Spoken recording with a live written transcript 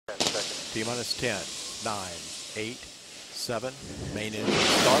T-minus 10, 9, 8, 7, main engine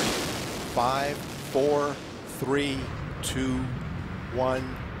start, 5, 4, 3, 2,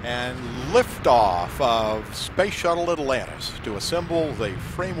 1, and liftoff of Space Shuttle Atlantis to assemble the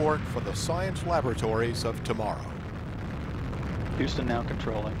framework for the science laboratories of tomorrow. Houston now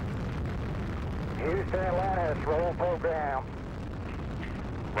controlling. Houston, Atlantis, roll program.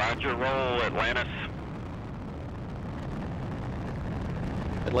 Roger, roll, Atlantis.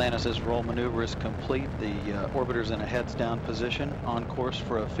 Atlantis' roll maneuver is complete. The orbiter's in a heads down position on course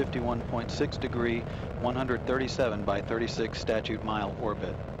for a 51.6 degree, 137 by 36 statute mile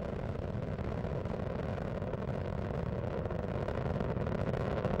orbit.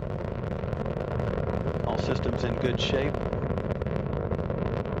 All systems in good shape.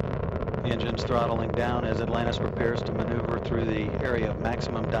 Engines throttling down as Atlantis prepares to maneuver through the area of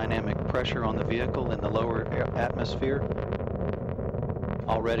maximum dynamic pressure on the vehicle in the lower atmosphere.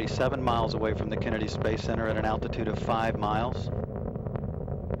 Already 7 miles away from the Kennedy Space Center at an altitude of 5 miles.